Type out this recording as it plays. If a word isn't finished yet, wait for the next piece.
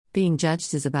Being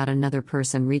judged is about another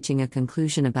person reaching a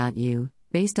conclusion about you,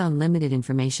 based on limited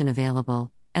information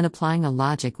available, and applying a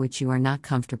logic which you are not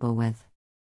comfortable with.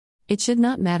 It should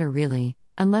not matter really,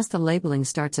 unless the labeling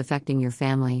starts affecting your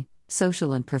family,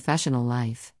 social and professional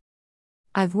life.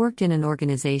 I've worked in an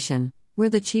organization where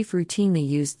the chief routinely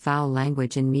used foul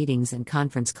language in meetings and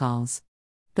conference calls.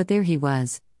 But there he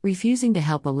was, refusing to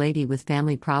help a lady with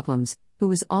family problems, who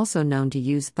was also known to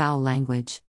use foul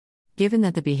language. Given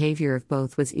that the behavior of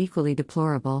both was equally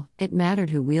deplorable, it mattered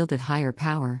who wielded higher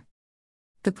power.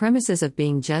 The premises of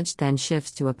being judged then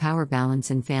shifts to a power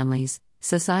balance in families,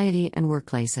 society, and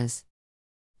workplaces.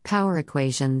 Power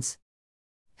equations.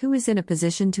 Who is in a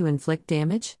position to inflict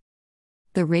damage?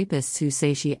 The rapists who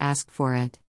say she asked for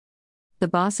it. The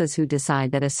bosses who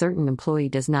decide that a certain employee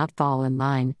does not fall in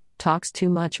line, talks too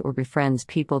much, or befriends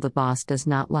people the boss does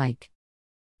not like.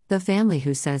 The family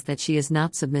who says that she is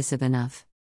not submissive enough.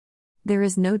 There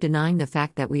is no denying the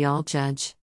fact that we all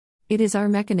judge. It is our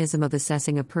mechanism of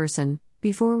assessing a person,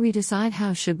 before we decide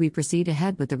how should we proceed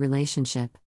ahead with the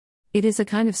relationship. It is a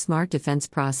kind of smart defense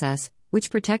process, which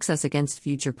protects us against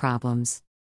future problems.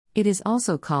 It is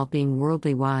also called being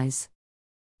worldly wise.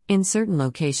 In certain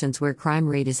locations where crime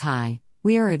rate is high,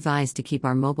 we are advised to keep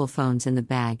our mobile phones in the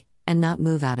bag, and not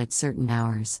move out at certain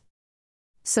hours.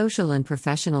 Social and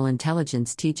professional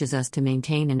intelligence teaches us to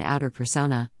maintain an outer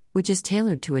persona, which is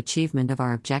tailored to achievement of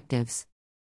our objectives.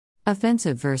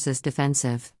 Offensive versus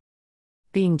defensive.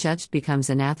 Being judged becomes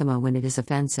anathema when it is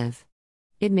offensive.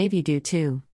 It may be due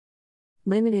to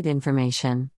limited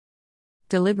information,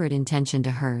 deliberate intention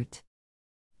to hurt,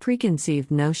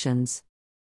 preconceived notions,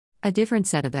 a different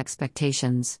set of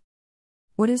expectations.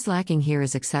 What is lacking here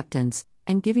is acceptance,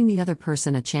 and giving the other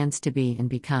person a chance to be and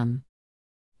become.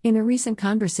 In a recent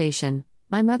conversation,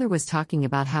 my mother was talking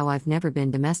about how I've never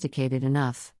been domesticated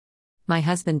enough. My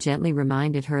husband gently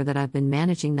reminded her that I've been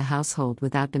managing the household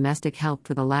without domestic help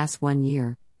for the last 1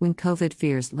 year, when COVID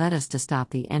fears led us to stop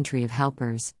the entry of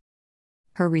helpers.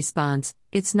 Her response,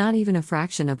 "It's not even a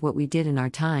fraction of what we did in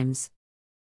our times."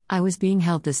 I was being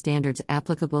held to standards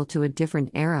applicable to a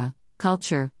different era,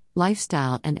 culture,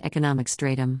 lifestyle, and economic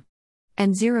stratum.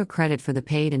 And zero credit for the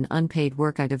paid and unpaid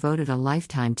work I devoted a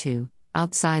lifetime to,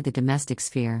 outside the domestic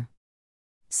sphere.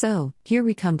 So, here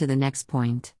we come to the next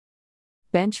point.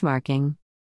 Benchmarking.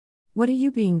 What are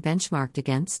you being benchmarked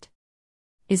against?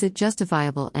 Is it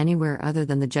justifiable anywhere other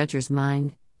than the judger's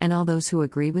mind, and all those who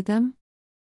agree with them?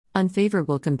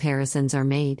 Unfavorable comparisons are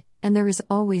made, and there is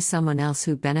always someone else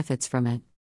who benefits from it.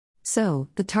 So,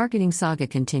 the targeting saga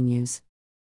continues.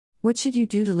 What should you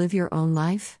do to live your own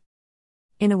life?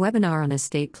 In a webinar on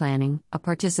estate planning, a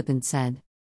participant said,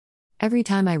 "Every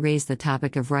time I raise the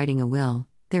topic of writing a will,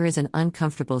 there is an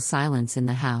uncomfortable silence in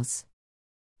the house."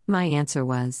 My answer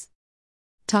was,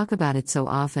 talk about it so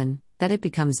often that it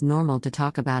becomes normal to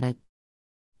talk about it.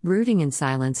 Brooding in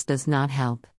silence does not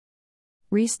help.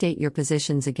 Restate your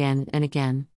positions again and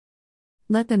again.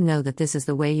 Let them know that this is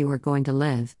the way you are going to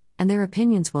live, and their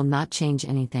opinions will not change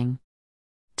anything.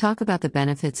 Talk about the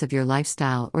benefits of your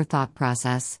lifestyle or thought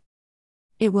process.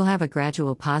 It will have a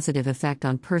gradual positive effect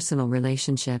on personal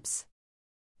relationships.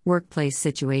 Workplace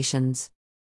situations.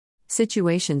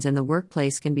 Situations in the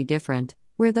workplace can be different,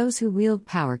 where those who wield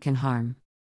power can harm.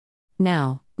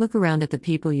 Now, look around at the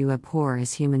people you abhor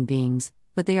as human beings,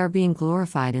 but they are being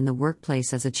glorified in the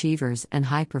workplace as achievers and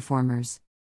high performers.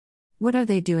 What are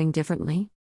they doing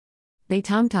differently? They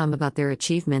tom-tom about their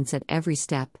achievements at every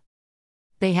step.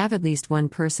 They have at least one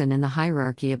person in the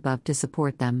hierarchy above to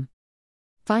support them.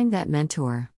 Find that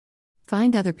mentor.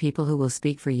 Find other people who will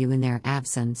speak for you in their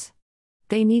absence.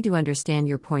 They need to understand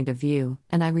your point of view,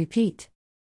 and I repeat,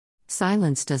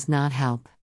 silence does not help.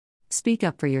 Speak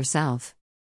up for yourself.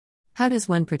 How does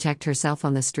one protect herself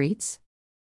on the streets?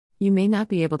 You may not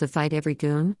be able to fight every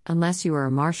goon, unless you are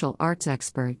a martial arts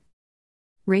expert.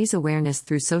 Raise awareness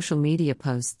through social media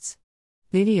posts.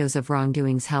 Videos of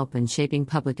wrongdoings help in shaping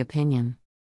public opinion.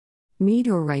 Meet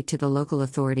or write to the local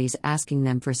authorities asking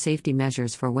them for safety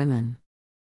measures for women.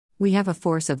 We have a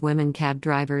force of women cab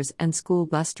drivers and school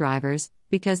bus drivers,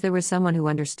 because there was someone who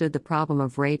understood the problem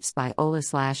of rapes by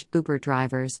Ola/Uber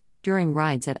drivers during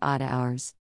rides at odd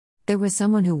hours. There was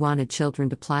someone who wanted children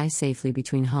to fly safely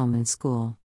between home and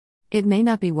school. It may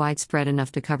not be widespread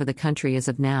enough to cover the country as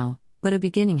of now, but a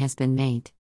beginning has been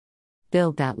made.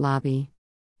 Build that lobby.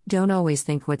 Don't always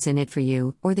think what's in it for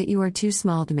you, or that you are too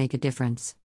small to make a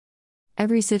difference.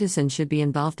 Every citizen should be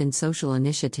involved in social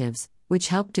initiatives, which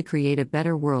help to create a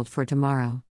better world for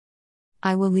tomorrow.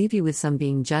 I will leave you with some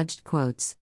being judged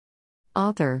quotes.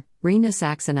 Author, Rena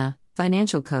Saxena,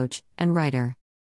 financial coach and writer.